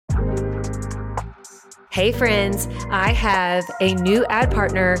Hey friends, I have a new ad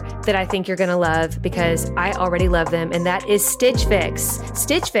partner that I think you're going to love because I already love them, and that is Stitch Fix.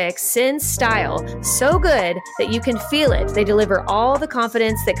 Stitch Fix sends style so good that you can feel it. They deliver all the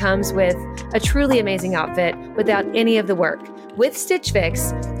confidence that comes with a truly amazing outfit without any of the work. With Stitch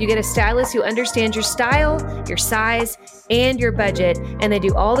Fix, you get a stylist who understands your style, your size, and your budget, and they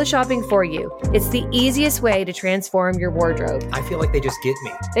do all the shopping for you. It's the easiest way to transform your wardrobe. I feel like they just get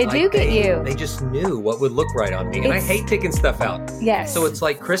me. They do get you. They just knew what would look right on me. And I hate picking stuff out. Yes. So it's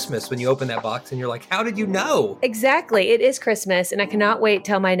like Christmas when you open that box and you're like, how did you know? Exactly. It is Christmas, and I cannot wait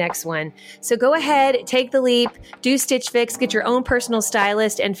till my next one. So go ahead, take the leap, do Stitch Fix, get your own personal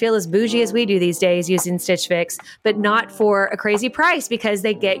stylist, and feel as bougie as we do these days using Stitch Fix, but not for a crazy price because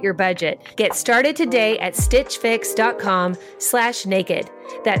they get your budget. Get started today at stitchfix.com/naked.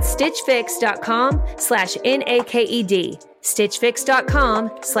 That's stitchfix.com/NAKED.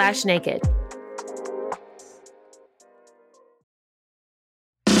 stitchfix.com/naked.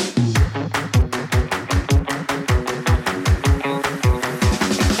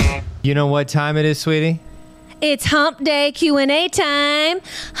 You know what time it is, sweetie? It's Hump Day Q&A time.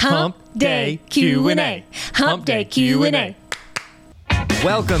 Hump Day Q&A. Hump Day Q&A.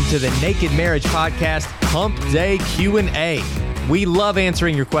 Welcome to the Naked Marriage Podcast, Hump Day Q&A. We love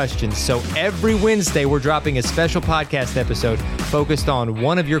answering your questions, so every Wednesday we're dropping a special podcast episode focused on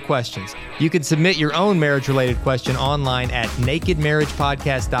one of your questions. You can submit your own marriage-related question online at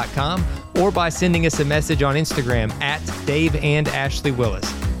nakedmarriagepodcast.com or by sending us a message on Instagram at Dave and Ashley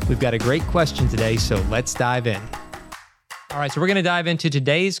Willis. We've got a great question today, so let's dive in. All right, so we're going to dive into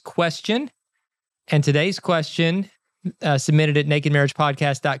today's question. And today's question, submitted at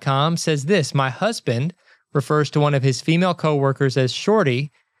nakedmarriagepodcast.com, says this: my husband refers to one of his female coworkers as Shorty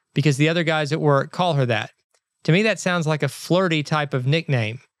because the other guys at work call her that. To me, that sounds like a flirty type of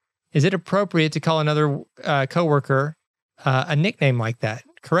nickname. Is it appropriate to call another coworker a nickname like that?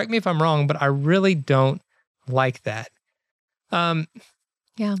 Correct me if I'm wrong, but I really don't like that.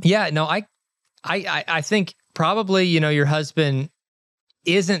 Yeah, no, I think probably, your husband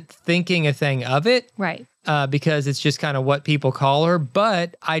isn't thinking a thing of it. Right. Because it's just kind of what people call her.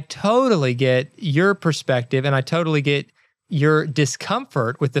 But I totally get your perspective, and I totally get your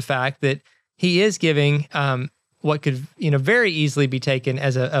discomfort with the fact that he is giving what could, very easily be taken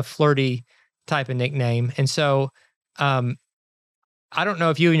as a flirty type of nickname. And so I don't know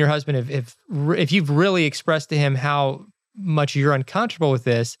if you and your husband if you've really expressed to him how much you're uncomfortable with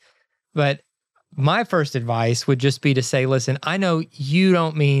this, but my first advice would just be to say, listen, I know you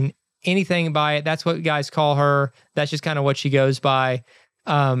don't mean anything by it. That's what guys call her. That's just kind of what she goes by.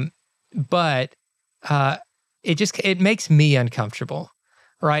 But it makes me uncomfortable.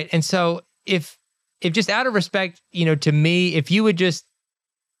 Right. And so if just out of respect, to me, if you would just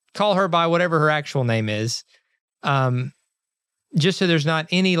call her by whatever her actual name is, just so there's not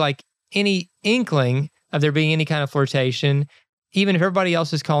any inkling of there being any kind of flirtation, even if everybody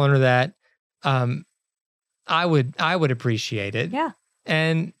else is calling her that, I would appreciate it. Yeah.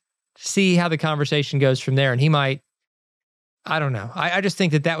 And see how the conversation goes from there. And he might, I don't know. I just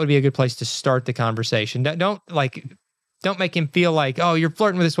think that would be a good place to start the conversation. Don't make him feel like, oh, you're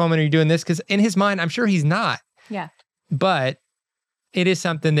flirting with this woman or you're doing this, because in his mind, I'm sure he's not. Yeah. But it is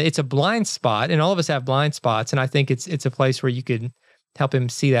something that it's a blind spot, and all of us have blind spots. And I think it's a place where you could help him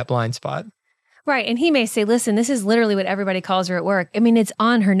see that blind spot. Right. And he may say, listen, this is literally what everybody calls her at work. I mean, it's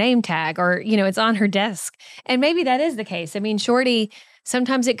on her name tag, or, it's on her desk. And maybe that is the case. I mean, Shorty,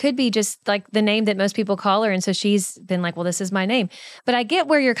 sometimes it could be just like the name that most people call her. And so she's been like, well, this is my name. But I get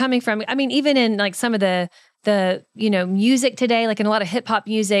where you're coming from. I mean, even in like some of the music today, like in a lot of hip hop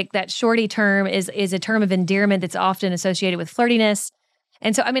music, that Shorty term is a term of endearment that's often associated with flirtiness.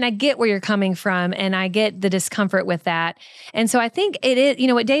 And so, I mean, I get where you're coming from, and I get the discomfort with that. And so I think it is,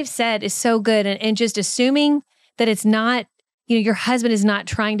 what Dave said is so good. And just assuming that it's not, your husband is not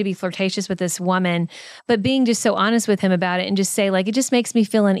trying to be flirtatious with this woman, but being just so honest with him about it and just say, like, it just makes me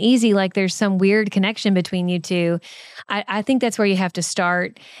feel uneasy, like there's some weird connection between you two. I think that's where you have to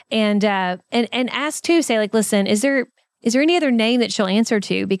start. And ask too, say like, listen, is there any other name that she'll answer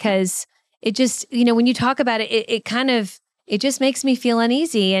to? Because it just, when you talk about it, it just makes me feel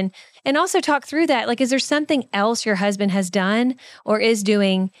uneasy. And also talk through that. Like, is there something else your husband has done or is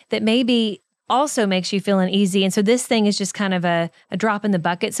doing that maybe also makes you feel uneasy? And so this thing is just kind of a drop in the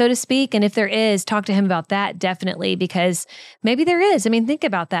bucket, so to speak. And if there is, talk to him about that, definitely, because maybe there is. I mean, think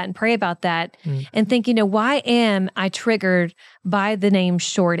about that and pray about that and think, why am I triggered by the name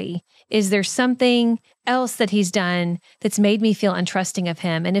Shorty? Is there something else that he's done that's made me feel untrusting of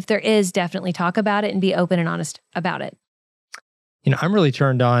him? And if there is, definitely talk about it and be open and honest about it. I'm really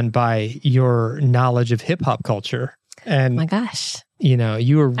turned on by your knowledge of hip hop culture. And my gosh. You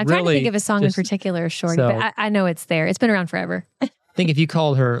were really... I'm trying to think of a song in particular, Shorty, but I know it's there. It's been around forever. I think if you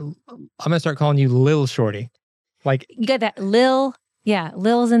called her, I'm going to start calling you Lil Shorty. Like, you got that Lil. Yeah,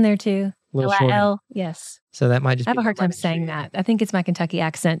 Lil's in there too. Lil Shorty. L. Yes. So that might just I have a hard time saying that. I think it's my Kentucky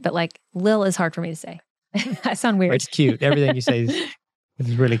accent, but like Lil is hard for me to say. I sound weird. It's cute. Everything you say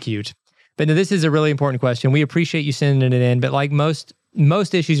is really cute. But no, this is a really important question. We appreciate you sending it in, but like most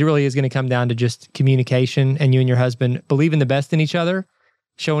issues, it really is going to come down to just communication and you and your husband believing the best in each other,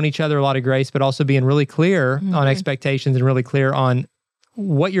 showing each other a lot of grace, but also being really clear on expectations and really clear on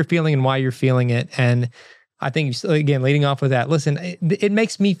what you're feeling and why you're feeling it. And I think, again, leading off with that, listen, it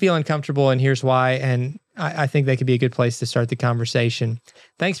makes me feel uncomfortable and here's why. And I think that could be a good place to start the conversation.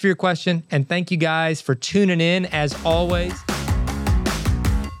 Thanks for your question. And thank you guys for tuning in as always.